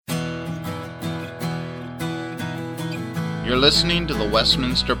You're listening to the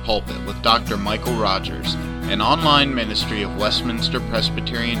Westminster Pulpit with Dr. Michael Rogers, an online ministry of Westminster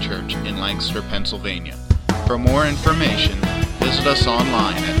Presbyterian Church in Lancaster, Pennsylvania. For more information, visit us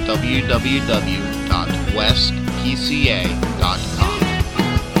online at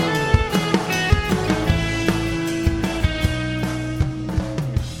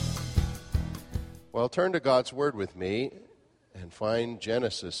Well, turn to God's Word with me and find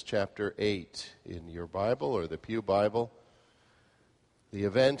Genesis chapter 8 in your Bible or the Pew Bible. The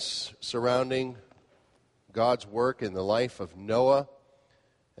events surrounding God's work in the life of Noah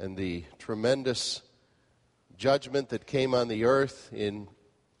and the tremendous judgment that came on the earth in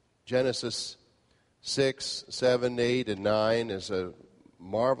Genesis 6, 7, 8, and 9 is a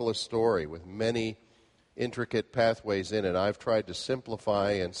marvelous story with many intricate pathways in it. I've tried to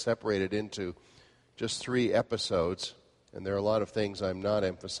simplify and separate it into just 3 episodes, and there are a lot of things I'm not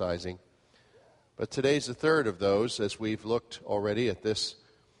emphasizing. But today's the third of those, as we've looked already at this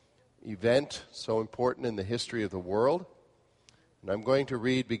event so important in the history of the world. And I'm going to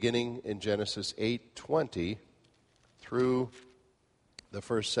read beginning in Genesis 8:20 through the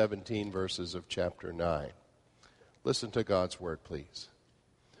first 17 verses of chapter 9. Listen to God's word, please.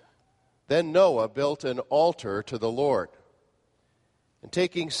 Then Noah built an altar to the Lord, and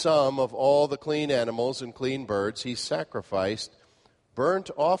taking some of all the clean animals and clean birds, he sacrificed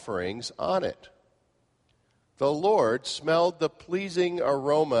burnt offerings on it. The Lord smelled the pleasing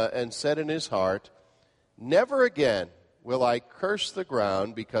aroma and said in his heart, "Never again will I curse the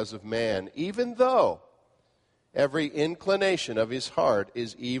ground because of man, even though every inclination of his heart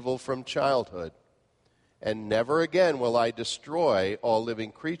is evil from childhood. And never again will I destroy all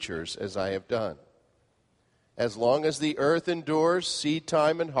living creatures as I have done. As long as the earth endures, seed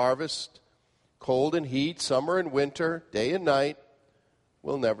time and harvest, cold and heat, summer and winter, day and night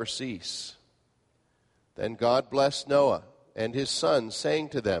will never cease." Then God blessed Noah and his sons, saying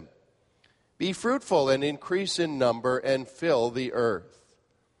to them, "Be fruitful and increase in number and fill the earth.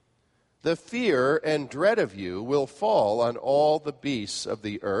 The fear and dread of you will fall on all the beasts of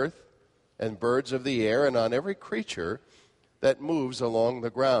the earth and birds of the air and on every creature that moves along the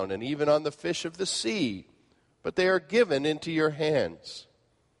ground, and even on the fish of the sea, but they are given into your hands.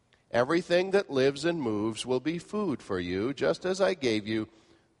 Everything that lives and moves will be food for you, just as I gave you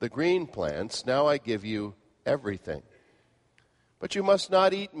the green plants, now I give you everything. But you must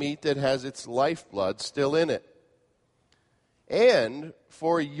not eat meat that has its lifeblood still in it. And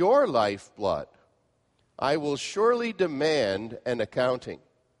for your lifeblood, I will surely demand an accounting.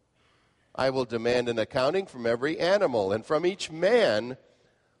 I will demand an accounting from every animal, and from each man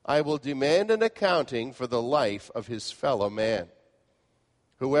I will demand an accounting for the life of his fellow man.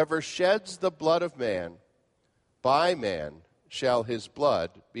 Whoever sheds the blood of man, by man shall his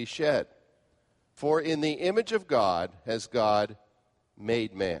blood be shed. For in the image of God has God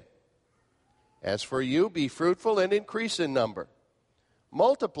made man. As for you, be fruitful and increase in number.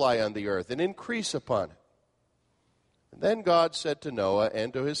 Multiply on the earth and increase upon it." And then God said to Noah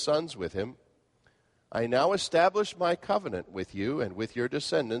and to his sons with him, "I now establish my covenant with you and with your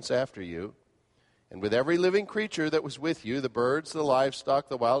descendants after you, and with every living creature that was with you, the birds, the livestock,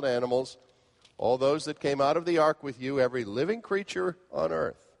 the wild animals, all those that came out of the ark with you, every living creature on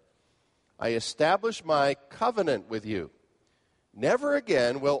earth. I establish my covenant with you. Never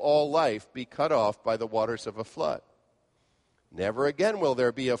again will all life be cut off by the waters of a flood. Never again will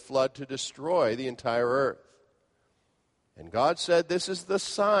there be a flood to destroy the entire earth." And God said, "This is the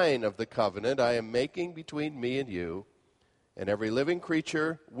sign of the covenant I am making between me and you, and every living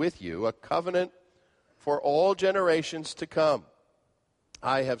creature with you, a covenant for all generations to come.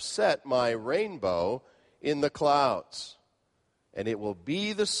 I have set my rainbow in the clouds, and it will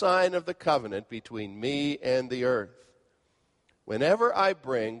be the sign of the covenant between me and the earth. Whenever I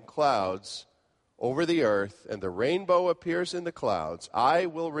bring clouds over the earth and the rainbow appears in the clouds, I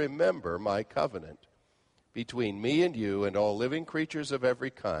will remember my covenant between me and you and all living creatures of every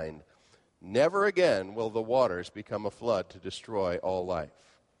kind. Never again will the waters become a flood to destroy all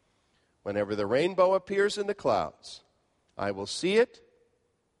life. Whenever the rainbow appears in the clouds, I will see it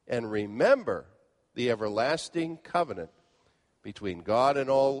and remember the everlasting covenant between God and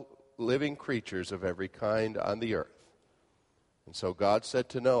all living creatures of every kind on the earth." And so God said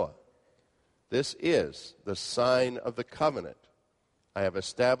to Noah, "This is the sign of the covenant I have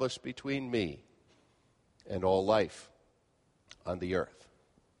established between me and all life on the earth."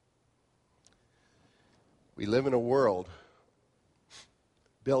 We live in a world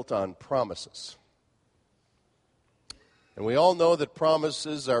built on promises. And we all know that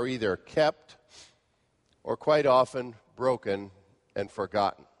promises are either kept or quite often broken and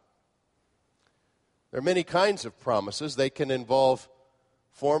forgotten. There are many kinds of promises. They can involve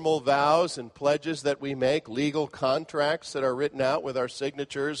formal vows and pledges that we make, legal contracts that are written out with our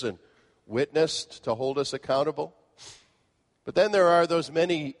signatures and witnessed to hold us accountable. But then there are those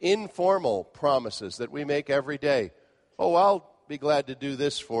many informal promises that we make every day. Oh, I'll be glad to do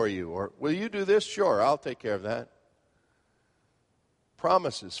this for you. Or, will you do this? Sure, I'll take care of that.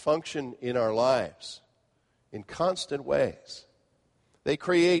 Promises function in our lives in constant ways. They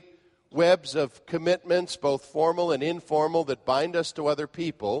create webs of commitments, both formal and informal, that bind us to other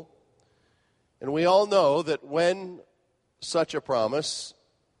people. And we all know that when such a promise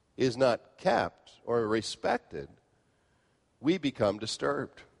is not kept or respected, we become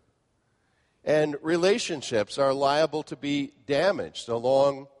disturbed. And relationships are liable to be damaged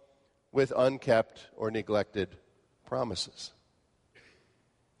along with unkept or neglected promises.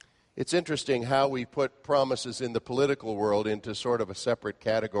 It's interesting how we put promises in the political world into sort of a separate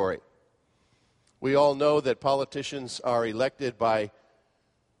category. We all know that politicians are elected by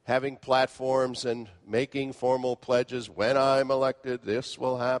having platforms and making formal pledges. When I'm elected, this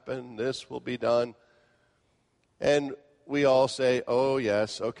will happen, this will be done. And we all say, oh,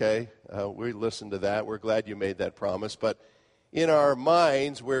 yes, okay, we listened to that. We're glad you made that promise. But in our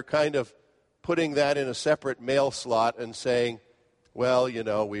minds, we're kind of putting that in a separate mail slot and saying, well, you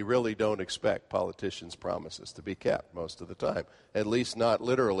know, we really don't expect politicians' promises to be kept most of the time, at least not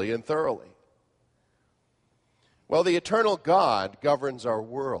literally and thoroughly. Well, the eternal God governs our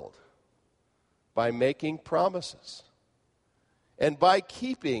world by making promises and by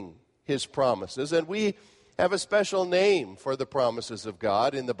keeping his promises. And we have a special name for the promises of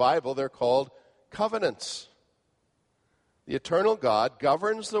God. In the Bible, they're called covenants. The eternal God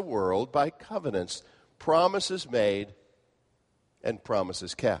governs the world by covenants, promises made and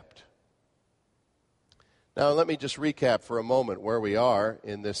promises kept. Now, let me just recap for a moment where we are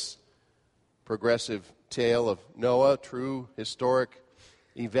in this progressive tale of Noah, true historic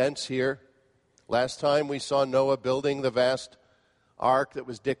events here. Last time we saw Noah building the vast ark that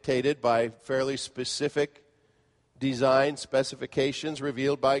was dictated by fairly specific design specifications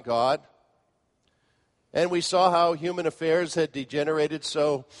revealed by God. And we saw how human affairs had degenerated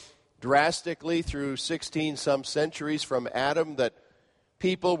so drastically through 16 some centuries from Adam that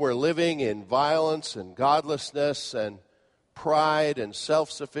people were living in violence and godlessness and pride and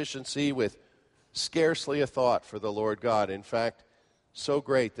self-sufficiency with scarcely a thought for the Lord God. In fact, so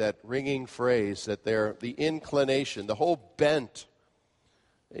great that ringing phrase that the inclination, the whole bent,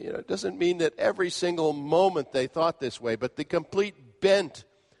 it doesn't mean that every single moment they thought this way, but the complete bent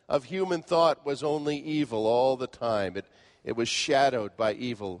of human thought was only evil all the time. It was shadowed by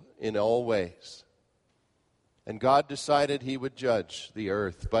evil in all ways. And God decided he would judge the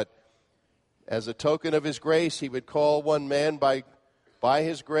earth, but as a token of his grace, he would call one man by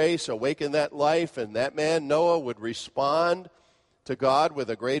his grace, awaken that life, and that man, Noah, would respond to God with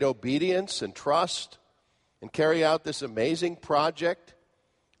a great obedience and trust and carry out this amazing project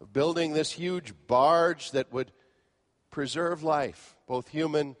of building this huge barge that would preserve life, both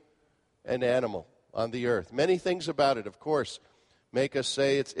human and animal, on the earth. Many things about it, of course, make us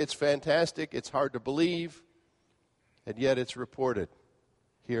say it's fantastic, it's hard to believe, and yet it's reported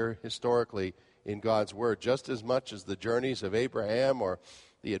here historically in God's Word, just as much as the journeys of Abraham or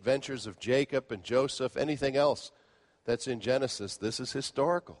the adventures of Jacob and Joseph, anything else that's in Genesis. This is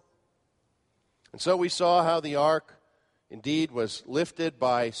historical. And so we saw how the ark indeed was lifted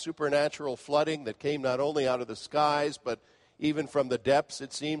by supernatural flooding that came not only out of the skies, but even from the depths,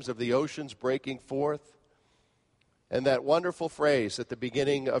 it seems, of the oceans breaking forth. And that wonderful phrase at the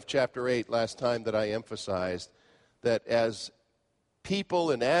beginning of chapter 8 last time that I emphasized, that as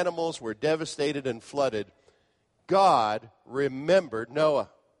people and animals were devastated and flooded, God remembered Noah.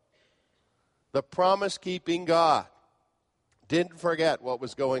 The promise-keeping God didn't forget what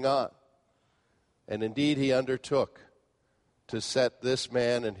was going on. And indeed, he undertook to set this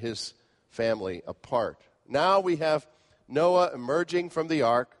man and his family apart. Now we have Noah emerging from the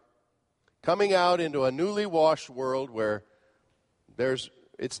ark, coming out into a newly washed world where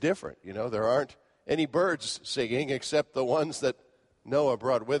it's different. There aren't any birds singing except the ones that Noah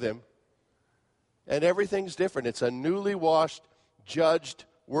brought with him. And everything's different. It's a newly washed, judged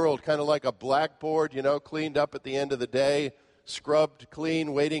world, kind of like a blackboard, cleaned up at the end of the day, scrubbed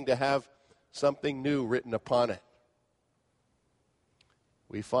clean, waiting to have something new written upon it.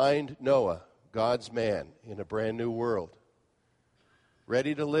 We find Noah, God's man, in a brand new world,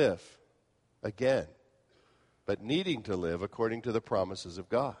 ready to live again, but needing to live according to the promises of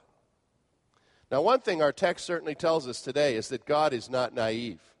God. Now, one thing our text certainly tells us today is that God is not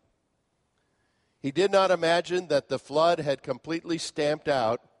naive. He did not imagine that the flood had completely stamped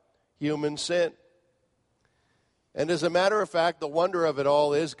out human sin. And as a matter of fact, the wonder of it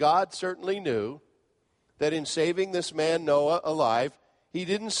all is God certainly knew that in saving this man Noah alive, he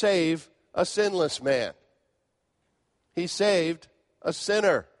didn't save a sinless man. He saved a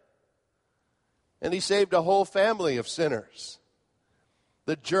sinner. And he saved a whole family of sinners.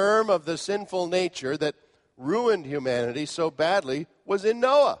 The germ of the sinful nature that ruined humanity so badly was in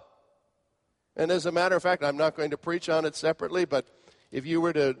Noah. And as a matter of fact, I'm not going to preach on it separately, but if you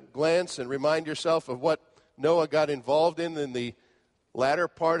were to glance and remind yourself of what Noah got involved in the latter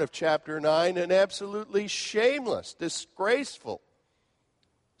part of chapter 9, an absolutely shameless, disgraceful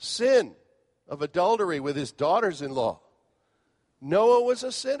sin of adultery with his daughters-in-law. Noah was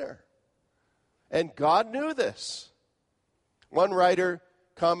a sinner, and God knew this. One writer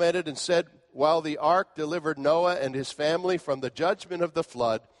commented and said, while the ark delivered Noah and his family from the judgment of the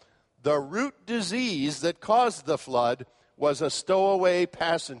flood, the root disease that caused the flood was a stowaway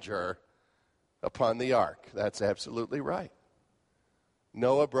passenger upon the ark. That's absolutely right.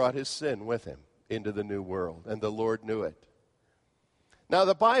 Noah brought his sin with him into the new world, and the Lord knew it. Now,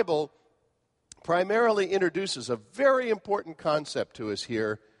 the Bible primarily introduces a very important concept to us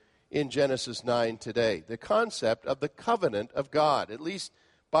here in Genesis 9 today, the concept of the covenant of God. At least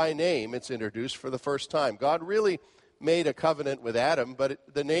by name, it's introduced for the first time. God really made a covenant with Adam, but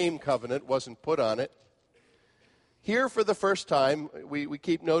the name covenant wasn't put on it. Here for the first time, we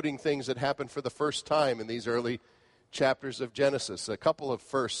keep noting things that happen for the first time in these early chapters of Genesis. A couple of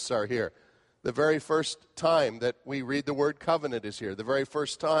firsts are here. The very first time that we read the word covenant is here. The very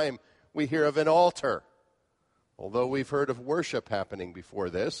first time we hear of an altar. Although we've heard of worship happening before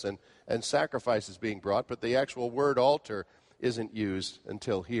this and sacrifices being brought, but the actual word altar isn't used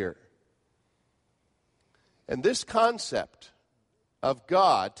until here. And this concept of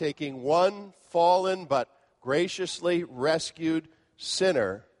God taking one fallen but graciously rescued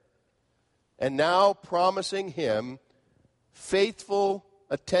sinner and now promising him faithful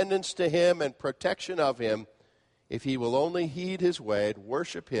attendance to him and protection of him if he will only heed his way and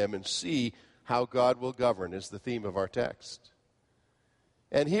worship him and see how God will govern is the theme of our text.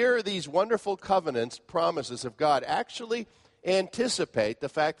 And here these wonderful covenants, promises of God actually anticipate the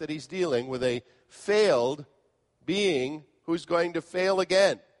fact that he's dealing with a failed being who's going to fail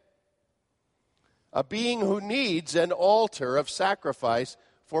again. A being who needs an altar of sacrifice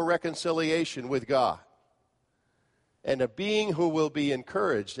for reconciliation with God. And a being who will be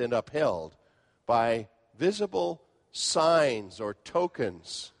encouraged and upheld by visible signs or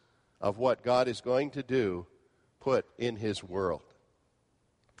tokens of what God is going to do put in his world.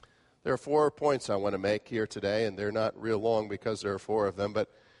 There are 4 points I want to make here today, and they're not real long because there are 4 of them,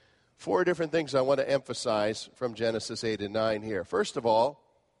 but 4 different things I want to emphasize from Genesis 8 and 9 here. First of all,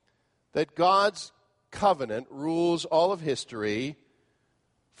 that God's covenant rules all of history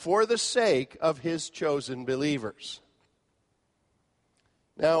for the sake of his chosen believers.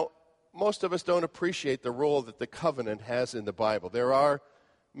 Now, most of us don't appreciate the role that the covenant has in the Bible. There are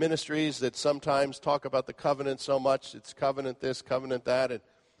ministries that sometimes talk about the covenant so much, it's covenant this, covenant that, and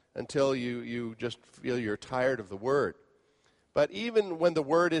until you just feel you're tired of the word. But even when the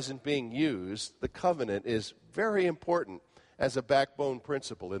word isn't being used, the covenant is very important as a backbone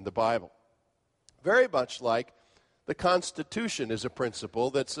principle in the Bible. Very much like the Constitution is a principle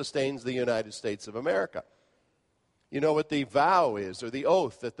that sustains the United States of America. You know what the vow is, or the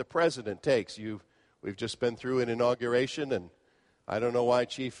oath that the president takes. We've just been through an inauguration, and I don't know why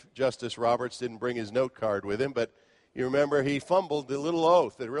Chief Justice Roberts didn't bring his note card with him, but you remember he fumbled the little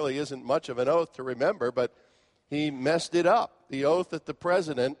oath. It really isn't much of an oath to remember, but he messed it up. The oath that the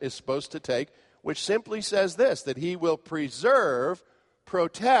president is supposed to take, which simply says this, that he will preserve,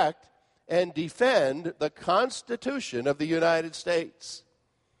 protect, and defend the Constitution of the United States.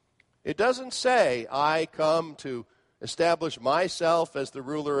 It doesn't say, I come to establish myself as the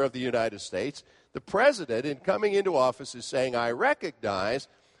ruler of the United States. The president, in coming into office, is saying, I recognize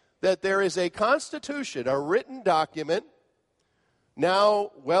that there is a Constitution, a written document,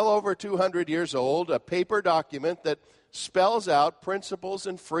 now well over 200 years old, a paper document that spells out principles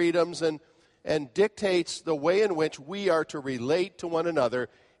and freedoms and dictates the way in which we are to relate to one another,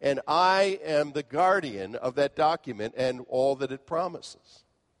 and I am the guardian of that document and all that it promises.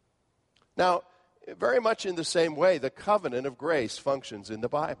 Now, very much in the same way, the covenant of grace functions in the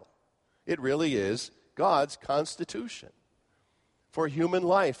Bible. It really is God's constitution for human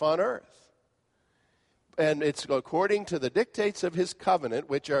life on earth. And it's according to the dictates of his covenant,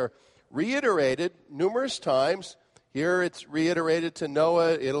 which are reiterated numerous times. Here it's reiterated to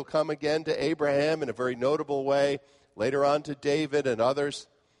Noah. It'll come again to Abraham in a very notable way. Later on to David and others.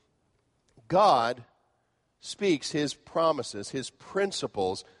 God speaks his promises, his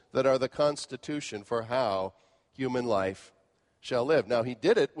principles that are the constitution for how human life shall live. Now, he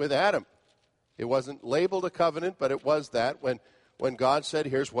did it with Adam. It wasn't labeled a covenant, but it was that when God said,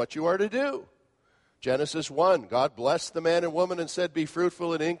 here's what you are to do. Genesis 1, God blessed the man and woman and said, be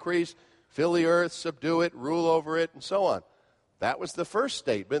fruitful and increase, fill the earth, subdue it, rule over it, and so on. That was the first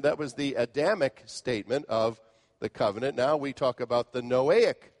statement. That was the Adamic statement of the covenant. Now we talk about the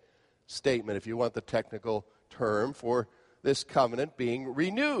Noahic statement, if you want the technical term for this covenant being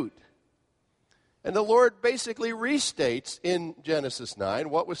renewed. And the Lord basically restates in Genesis 9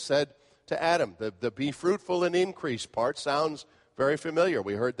 what was said to Adam. The be fruitful and increase part sounds very familiar.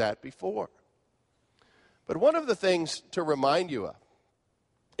 We heard that before. But one of the things to remind you of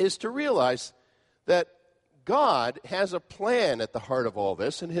is to realize that God has a plan at the heart of all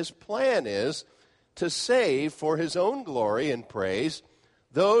this, and his plan is to save for his own glory and praise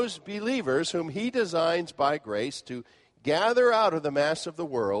those believers whom he designs by grace to gather out of the mass of the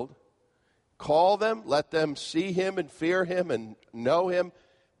world, call them, let them see him and fear him and know him,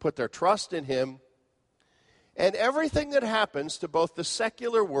 put their trust in him. And everything that happens to both the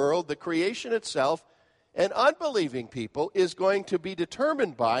secular world, the creation itself, and unbelieving people is going to be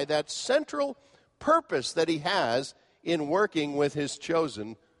determined by that central purpose that he has in working with his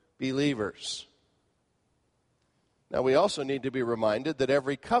chosen believers. Now, we also need to be reminded that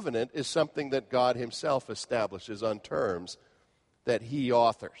every covenant is something that God himself establishes on terms that he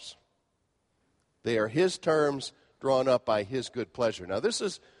authors. They are his terms drawn up by his good pleasure. Now, this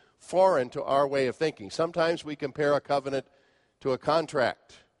is foreign to our way of thinking. Sometimes we compare a covenant to a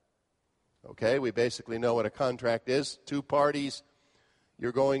contract. Okay, we basically know what a contract is. Two parties,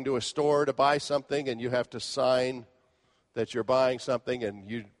 you're going to a store to buy something, and you have to sign that you're buying something, and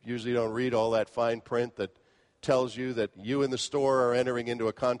you usually don't read all that fine print that tells you that you and the store are entering into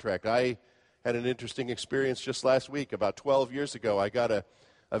a contract. I had an interesting experience just last week. About 12 years ago, I got a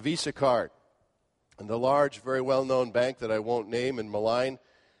Visa card. And the large, very well-known bank that I won't name in Malign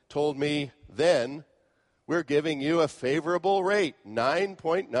told me then, we're giving you a favorable rate,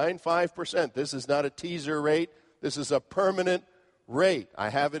 9.95%. This is not a teaser rate. This is a permanent rate. I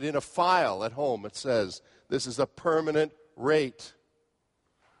have it in a file at home. It says this is a permanent rate.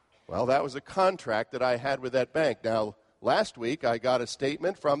 Well, that was a contract that I had with that bank. Now, last week I got a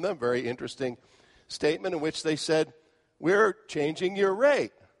statement from them, very interesting statement, in which they said, we're changing your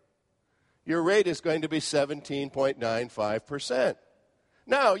rate. Your rate is going to be 17.95%.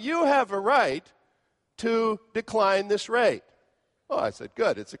 Now, you have a right to decline this rate. Oh, I said,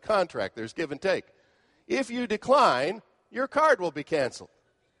 good, it's a contract. There's give and take. If you decline, your card will be canceled.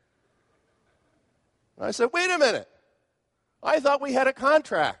 I said, wait a minute. I thought we had a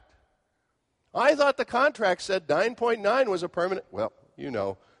contract. I thought the contract said 9.9 was a permanent. Well, you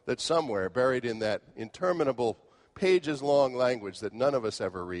know that somewhere buried in that interminable pages-long language that none of us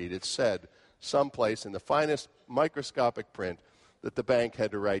ever read, it said someplace in the finest microscopic print that the bank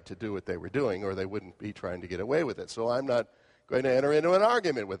had the right to do what they were doing, or they wouldn't be trying to get away with it. So I'm not going to enter into an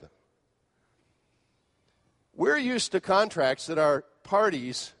argument with them. We're used to contracts that are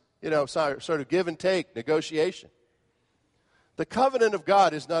parties, sort of give and take, negotiation. The covenant of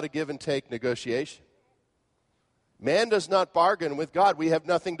God is not a give and take negotiation. Man does not bargain with God. We have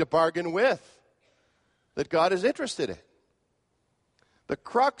nothing to bargain with that God is interested in. The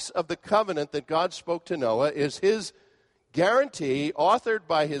crux of the covenant that God spoke to Noah is his guarantee, authored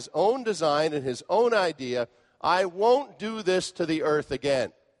by his own design and his own idea. I won't do this to the earth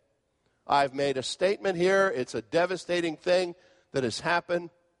again. I've made a statement here. It's a devastating thing that has happened.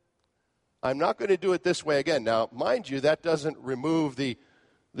 I'm not going to do it this way again. Now, mind you, that doesn't remove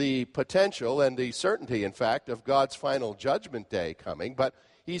the potential and the certainty, in fact, of God's final judgment day coming. But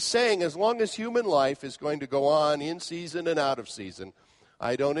he's saying as long as human life is going to go on in season and out of season,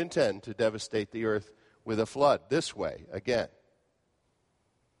 I don't intend to devastate the earth with a flood this way again.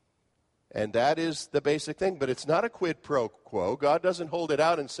 And that is the basic thing. But it's not a quid pro quo. God doesn't hold it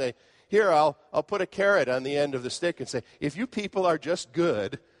out and say, here, I'll put a carrot on the end of the stick and say, if you people are just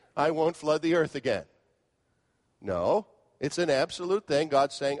good, I won't flood the earth again. No, it's an absolute thing.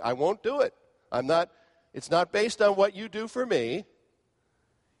 God's saying, I won't do it. It's not based on what you do for me.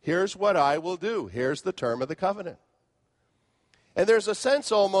 Here's what I will do. Here's the term of the covenant. And there's a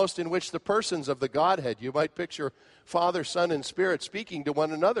sense almost in which the persons of the Godhead, you might picture Father, Son, and Spirit speaking to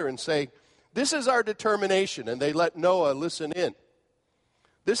one another and say, this is our determination. And they let Noah listen in.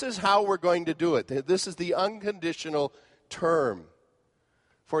 This is how we're going to do it. This is the unconditional term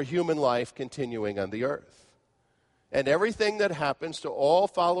for human life continuing on the earth. And everything that happens to all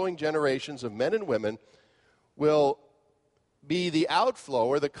following generations of men and women will be the outflow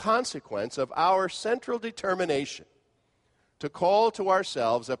or the consequence of our central determination to call to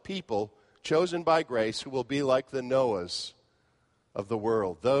ourselves a people chosen by grace, who will be like the Noahs of the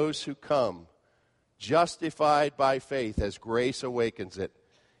world, those who come justified by faith as grace awakens it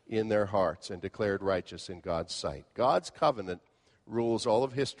in their hearts and declared righteous in God's sight. God's covenant rules all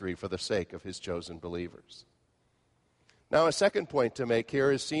of history for the sake of his chosen believers. Now, a second point to make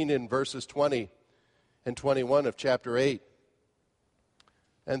here is seen in verses 20 and 21 of chapter 8.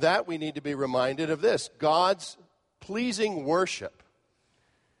 And that we need to be reminded of this: God's pleasing worship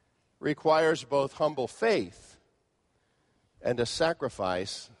requires both humble faith and a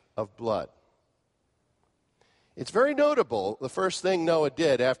sacrifice of blood. It's very notable, the first thing Noah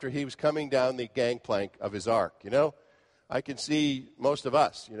did after he was coming down the gangplank of his ark. You know, I can see most of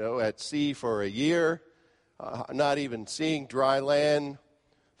us, at sea for a year, not even seeing dry land,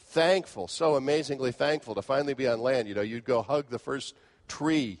 thankful, so amazingly thankful to finally be on land. You'd go hug the first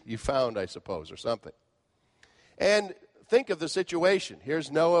tree you found, I suppose, or something. And think of the situation. Here's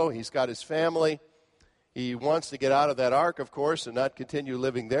Noah. He's got his family. He wants to get out of that ark, of course, and not continue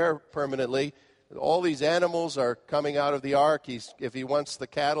living there permanently. All these animals are coming out of the ark. If he wants the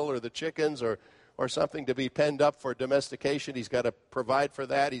cattle or the chickens or something to be penned up for domestication, he's got to provide for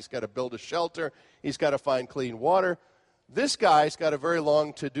that. He's got to build a shelter. He's got to find clean water. This guy's got a very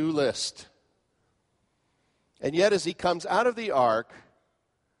long to-do list. And yet, as he comes out of the ark,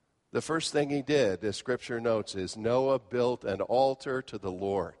 the first thing he did, as Scripture notes, is Noah built an altar to the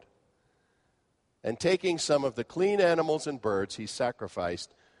Lord. And taking some of the clean animals and birds, he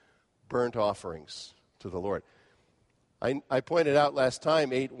sacrificed burnt offerings to the Lord. I pointed out last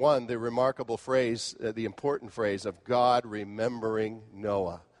time, 8:1, the remarkable phrase, the important phrase of God remembering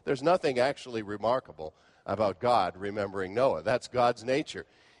Noah. There's nothing actually remarkable about God remembering Noah. That's God's nature.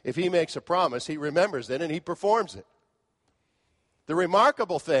 If he makes a promise, he remembers it and he performs it. The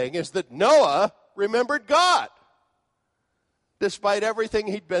remarkable thing is that Noah remembered God, despite everything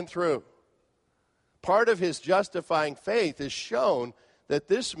he'd been through. Part of his justifying faith is shown that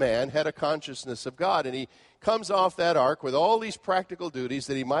this man had a consciousness of God, and he comes off that ark with all these practical duties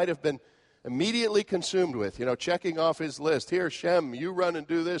that he might have been immediately consumed with, checking off his list. Here, Shem, you run and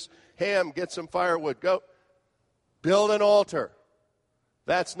do this. Ham, get some firewood. Go. Build an altar.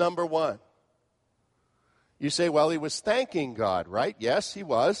 That's number one. You say, well, he was thanking God, right? Yes, he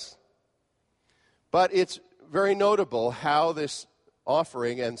was. But it's very notable how this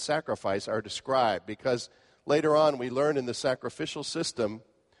offering and sacrifice are described, because later on we learn in the sacrificial system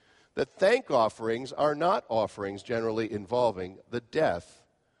that thank offerings are not offerings generally involving the death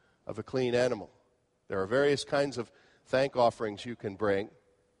of a clean animal. There are various kinds of thank offerings you can bring.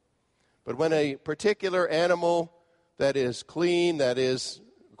 But when a particular animal that is clean, that is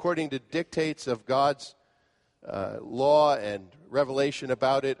according to dictates of God's law and revelation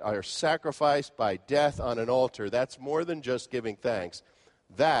about it, are sacrificed by death on an altar, that's more than just giving thanks.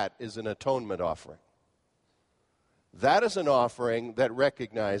 That is an atonement offering. That is an offering that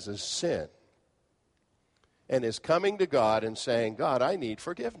recognizes sin and is coming to God and saying, God, I need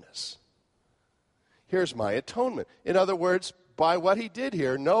forgiveness. Here's my atonement. In other words, by what he did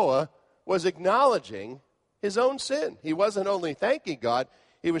here, Noah was acknowledging his own sin. He wasn't only thanking God,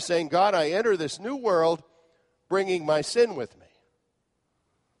 he was saying, God, I enter this new world bringing my sin with me.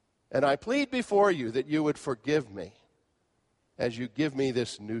 And I plead before you that you would forgive me as you give me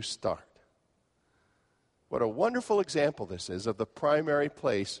this new start. What a wonderful example this is of the primary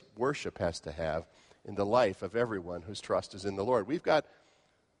place worship has to have in the life of everyone whose trust is in the Lord. We've got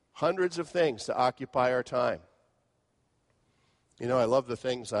hundreds of things to occupy our time. I love the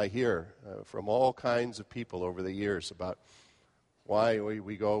things I hear from all kinds of people over the years about why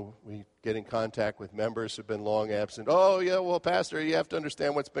we get in contact with members who've been long absent. Oh, yeah, well, Pastor, you have to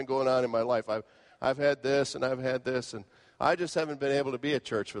understand what's been going on in my life. I've had this and I've had this, and I just haven't been able to be at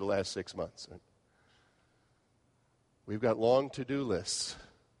church for the last 6 months. We've got long to-do lists.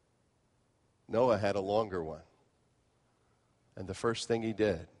 Noah had a longer one. And the first thing he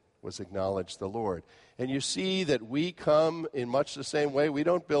did was acknowledge the Lord. And you see that we come in much the same way. We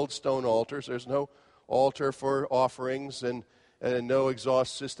don't build stone altars. There's no altar for offerings and no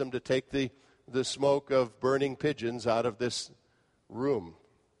exhaust system to take the smoke of burning pigeons out of this room,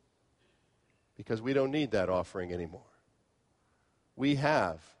 because we don't need that offering anymore. We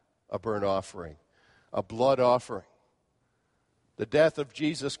have a burnt offering, a blood offering, the death of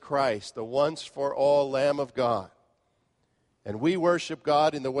Jesus Christ, the once-for-all Lamb of God. And we worship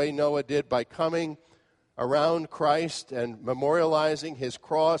God in the way Noah did, by coming around Christ and memorializing his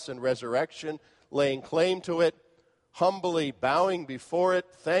cross and resurrection, laying claim to it, humbly bowing before it,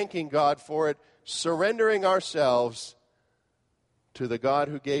 thanking God for it, surrendering ourselves to the God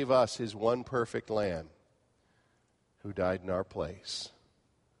who gave us his one perfect Lamb, who died in our place.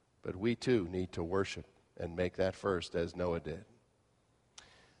 But we too need to worship and make that first, as Noah did.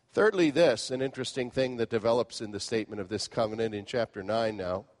 Thirdly, an interesting thing that develops in the statement of this covenant in chapter 9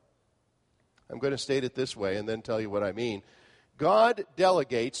 now. I'm going to state it this way and then tell you what I mean. God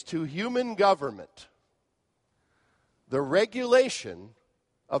delegates to human government the regulation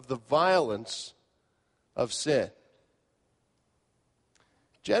of the violence of sin.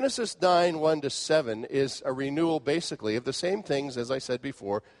 Genesis 9, 1-7 is a renewal basically of the same things, as I said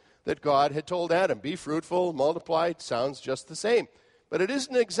before, that God had told Adam. Be fruitful, multiply. It sounds just the same. But it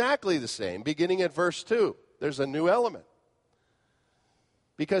isn't exactly the same. Beginning at verse 2, there's a new element.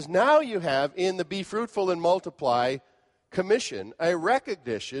 Because now you have in the be fruitful and multiply commission a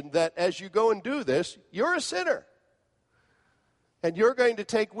recognition that as you go and do this, you're a sinner. And you're going to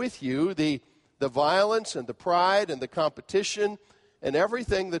take with you the violence and the pride and the competition and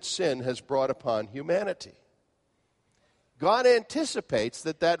everything that sin has brought upon humanity. God anticipates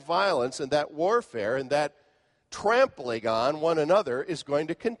that violence and that warfare and that trampling on one another is going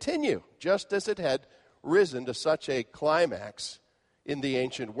to continue, just as it had risen to such a climax in the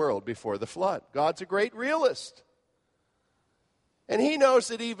ancient world before the flood. God's a great realist. And he knows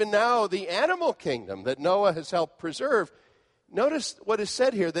that even now the animal kingdom that Noah has helped preserve, notice what is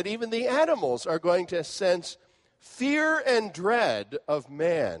said here, that even the animals are going to sense fear and dread of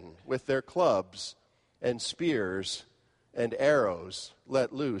man with their clubs and spears and arrows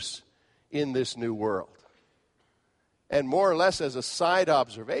let loose in this new world. And more or less as a side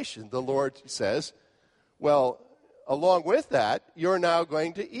observation, the Lord says, well, along with that, you're now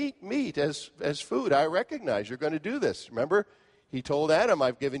going to eat meat as food. I recognize you're going to do this. Remember, he told Adam,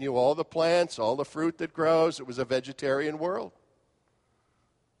 I've given you all the plants, all the fruit that grows. It was a vegetarian world.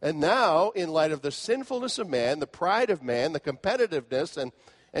 And now, in light of the sinfulness of man, the pride of man, the competitiveness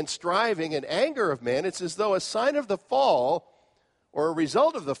and striving and anger of man, it's as though a sign of the fall or a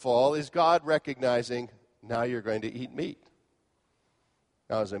result of the fall is God recognizing, now you're going to eat meat.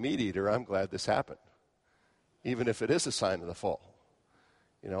 Now, as a meat eater, I'm glad this happened, even if it is a sign of the fall.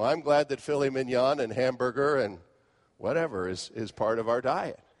 You know, I'm glad that filet mignon and hamburger and whatever is part of our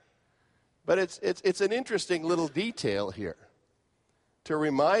diet. But it's an interesting little detail here to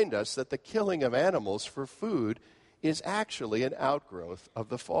remind us that the killing of animals for food is actually an outgrowth of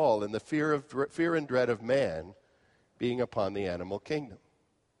the fall and the fear and dread of man being upon the animal kingdom.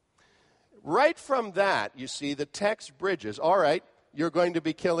 Right from that, you see, the text bridges. All right, you're going to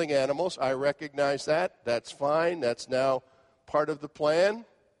be killing animals. I recognize that. That's fine. That's now part of the plan.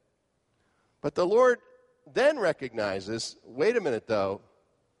 But the Lord then recognizes, wait a minute, though.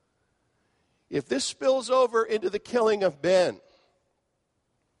 If this spills over into the killing of men,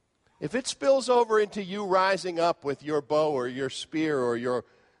 if it spills over into you rising up with your bow or your spear or your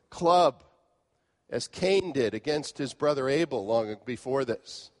club, as Cain did against his brother Abel long before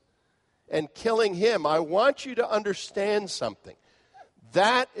this, and killing him, I want you to understand something.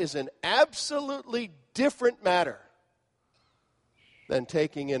 That is an absolutely different matter than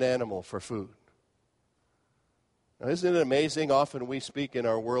taking an animal for food. Now, isn't it amazing? Often we speak in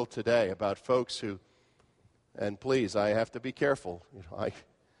our world today about folks who, and please, I have to be careful. You know, I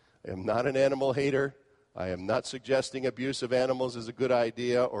am not an animal hater. I am not suggesting abuse of animals is a good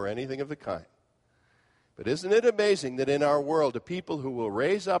idea or anything of the kind. But isn't it amazing that in our world, the people who will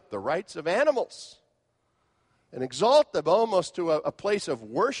raise up the rights of animals and exalt them almost to a place of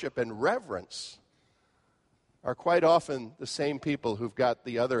worship and reverence are quite often the same people who've got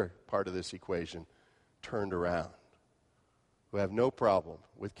the other part of this equation turned around, who have no problem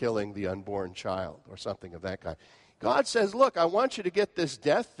with killing the unborn child or something of that kind. God says, look, I want you to get this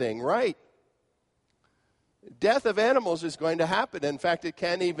death thing right. Death of animals is going to happen. In fact, it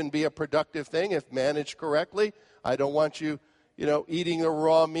can even be a productive thing if managed correctly. I don't want you, eating the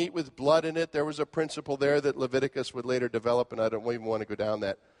raw meat with blood in it. There was a principle there that Leviticus would later develop, and I don't even want to go down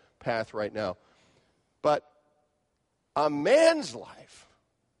that path right now. But a man's life,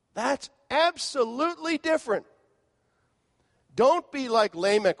 that's absolutely different. Don't be like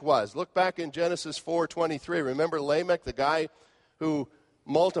Lamech was. Look back in Genesis 4:23. Remember Lamech, the guy who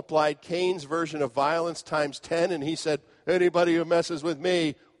multiplied Cain's version of violence times 10, and he said, anybody who messes with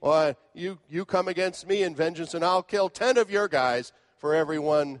me, well, you come against me in vengeance, and I'll kill 10 of your guys for every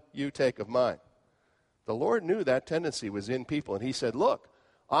one you take of mine. The Lord knew that tendency was in people, and he said, look,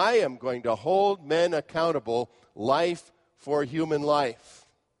 I am going to hold men accountable, life for human life.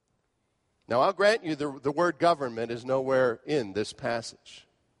 Now, I'll grant you the word government is nowhere in this passage.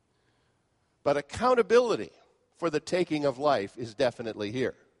 But accountability for the taking of life is definitely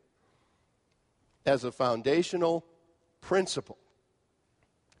here as a foundational principle.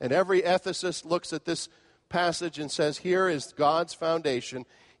 And every ethicist looks at this passage and says, here is God's foundation.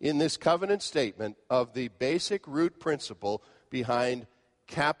 in this covenant statement of the basic root principle behind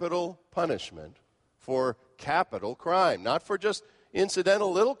capital punishment for capital crime. Not for just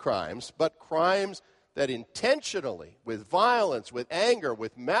incidental little crimes, but crimes that intentionally, with violence, with anger,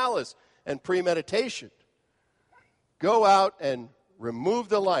 with malice, and premeditation, go out and remove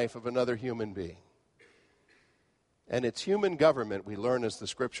the life of another human being. And it's human government, we learn as the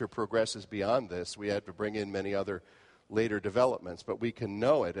Scripture progresses beyond this. We had to bring in many other later developments, but we can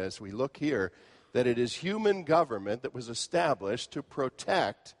know it as we look here, that it is human government that was established to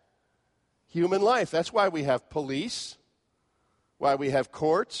protect human life. That's why we have police, why we have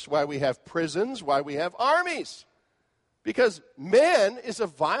courts, why we have prisons, why we have armies. Because man is a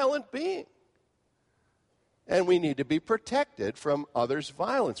violent being. And we need to be protected from others'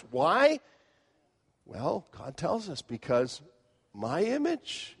 violence. Why? Well, God tells us, because my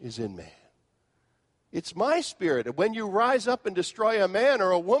image is in man. It's my spirit. And when you rise up and destroy a man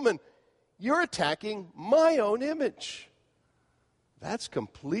or a woman, you're attacking my own image. That's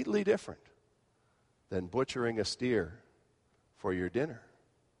completely different than butchering a steer for your dinner.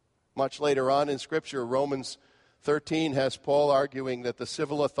 Much later on in Scripture, Romans 13 has Paul arguing that the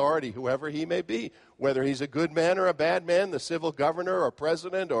civil authority, whoever he may be, whether he's a good man or a bad man, the civil governor or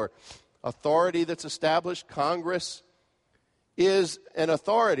president or authority that's established, Congress, is an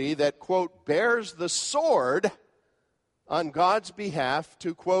authority that, quote, bears the sword on God's behalf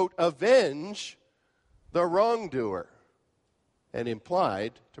to, quote, avenge the wrongdoer, and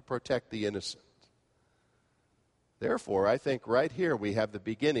implied to protect the innocent. Therefore, I think right here we have the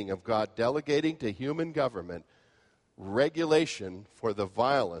beginning of God delegating to human government regulation for the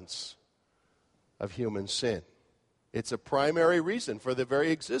violence of human sin. It's a primary reason for the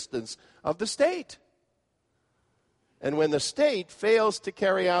very existence of the state. And when the state fails to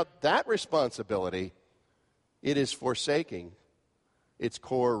carry out that responsibility, it is forsaking its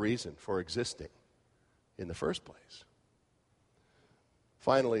core reason for existing in the first place.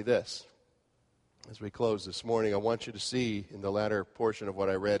 Finally, this. As we close this morning, I want you to see in the latter portion of what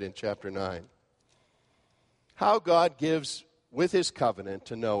I read in chapter 9 how God gives, with his covenant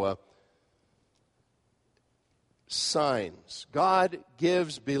to Noah, signs. God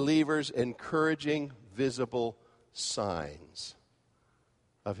gives believers encouraging, visible signs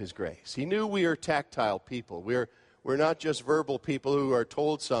of his grace. He knew we are tactile people. We're not just verbal people who are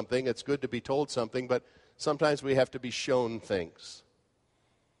told something. It's good to be told something, but sometimes we have to be shown things.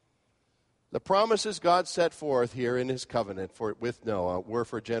 The promises God set forth here in his covenant with Noah were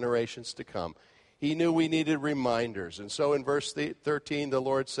for generations to come. He knew we needed reminders. And so in verse 13, the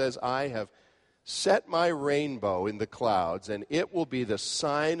Lord says, I have set my rainbow in the clouds, and it will be the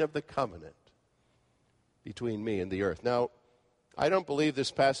sign of the covenant between me and the earth. Now, I don't believe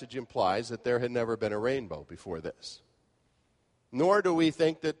this passage implies that there had never been a rainbow before this. Nor do we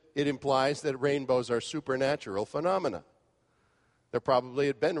think that it implies that rainbows are supernatural phenomena. There probably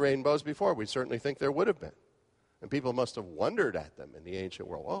had been rainbows before. We certainly think there would have been. And people must have wondered at them in the ancient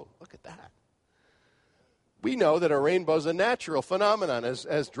world. Oh, look at that. We know that a rainbow is a natural phenomenon.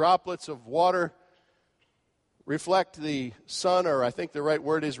 As droplets of water reflect the sun, or I think the right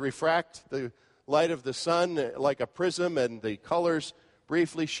word is refract the light of the sun like a prism, and the colors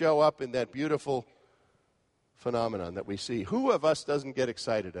briefly show up in that beautiful phenomenon that we see. Who of us doesn't get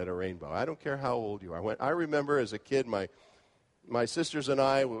excited at a rainbow? I don't care how old you are. I remember as a kid, my sisters and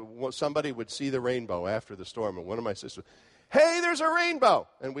I, somebody would see the rainbow after the storm, and one of my sisters, hey, there's a rainbow!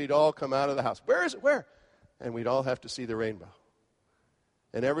 And we'd all come out of the house. Where is it? Where? And we'd all have to see the rainbow.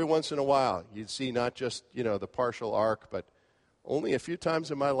 And every once in a while, you'd see not just, the partial arc, but only a few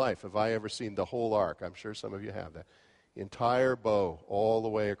times in my life have I ever seen the whole arc. I'm sure some of you have that. Entire bow all the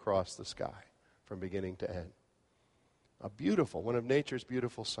way across the sky from beginning to end. One of nature's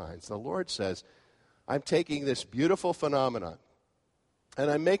beautiful signs. The Lord says, I'm taking this beautiful phenomenon, and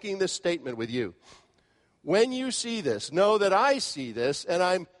I'm making this statement with you. When you see this, know that I see this, and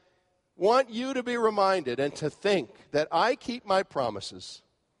I want you to be reminded and to think that I keep my promises,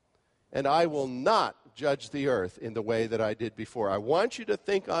 and I will not judge the earth in the way that I did before. I want you to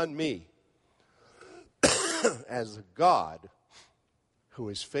think on me as a God who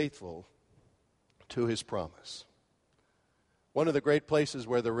is faithful to his promise. One of the great places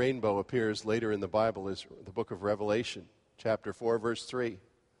where the rainbow appears later in the Bible is the book of Revelation, chapter 4, verse 3.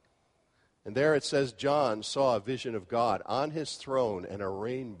 And there it says, John saw a vision of God on his throne, and a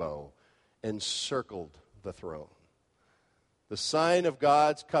rainbow encircled the throne. The sign of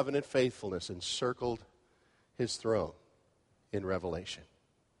God's covenant faithfulness encircled his throne in Revelation.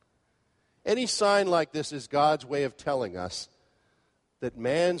 Any sign like this is God's way of telling us that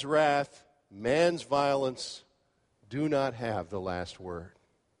man's wrath, man's violence do not have the last word.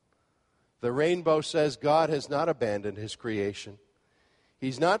 The rainbow says God has not abandoned his creation.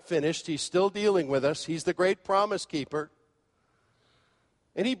 He's not finished. He's still dealing with us. He's the great promise keeper.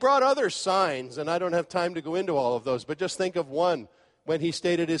 And he brought other signs, and I don't have time to go into all of those, but just think of one when he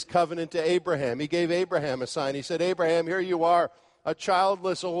stated his covenant to Abraham. He gave Abraham a sign. He said, Abraham, here you are, a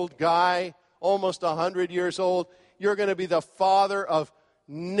childless old guy, almost 100 years old. You're going to be the father of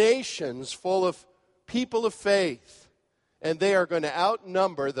nations full of people of faith, and they are going to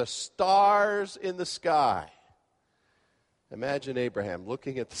outnumber the stars in the sky. Imagine Abraham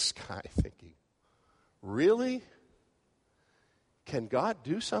looking at the sky thinking, really? Can God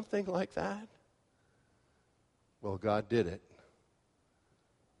do something like that? Well, God did it.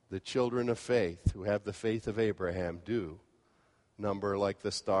 The children of faith who have the faith of Abraham do number like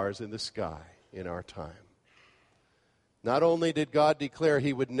the stars in the sky in our time. Not only did God declare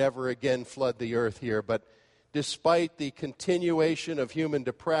he would never again flood the earth here, but despite the continuation of human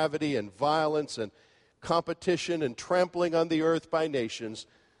depravity and violence and competition and trampling on the earth by nations,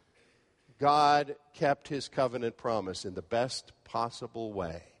 God kept his covenant promise in the best possible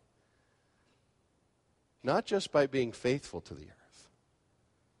way. Not just by being faithful to the earth,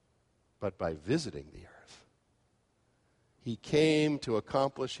 but by visiting the earth. He came to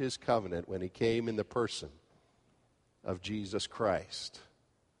accomplish his covenant when he came in the person of Jesus Christ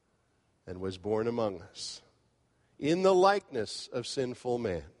and was born among us in the likeness of sinful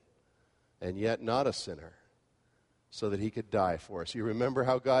man, and yet not a sinner, so that he could die for us. You remember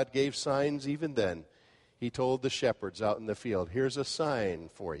how God gave signs even then. He told the shepherds out in the field, here's a sign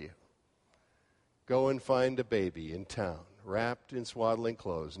for you. Go and find a baby in town, wrapped in swaddling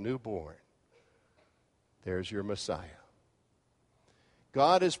clothes, newborn. There's your Messiah.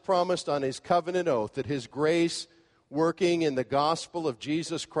 God has promised on his covenant oath that his grace working in the gospel of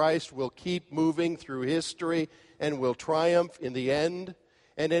Jesus Christ will keep moving through history and will triumph in the end.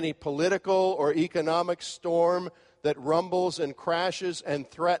 And any political or economic storm that rumbles and crashes and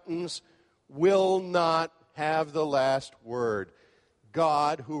threatens will not have the last word.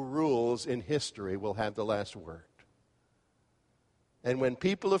 God, who rules in history, will have the last word. And when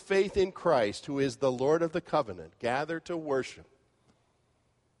people of faith in Christ, who is the Lord of the covenant, gather to worship,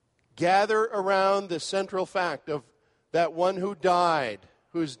 gather around the central fact of that one who died,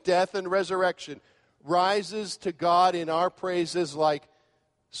 whose death and resurrection rises to God in our praises like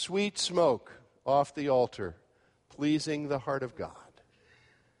sweet smoke off the altar, pleasing the heart of God,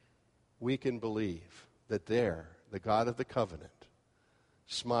 we can believe that there, the God of the covenant,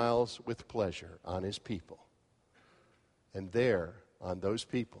 smiles with pleasure on his people. And there, on those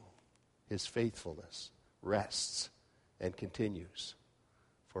people, his faithfulness rests and continues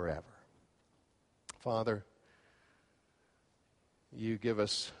forever. Father, you give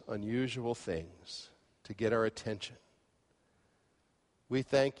us unusual things to get our attention. We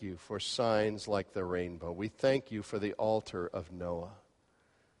thank you for signs like the rainbow. We thank you for the altar of Noah.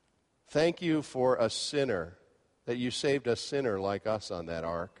 Thank you for a sinner, that you saved a sinner like us on that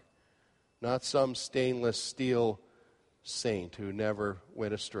ark, not some stainless steel saint who never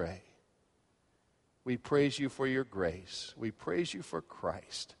went astray. We praise you for your grace. We praise you for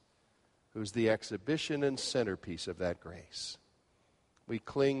Christ, who's the exhibition and centerpiece of that grace. We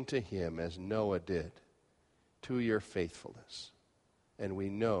cling to him as Noah did, to your faithfulness. And we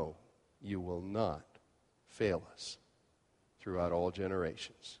know you will not fail us throughout all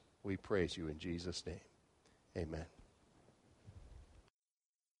generations. We praise you in Jesus' name. Amen.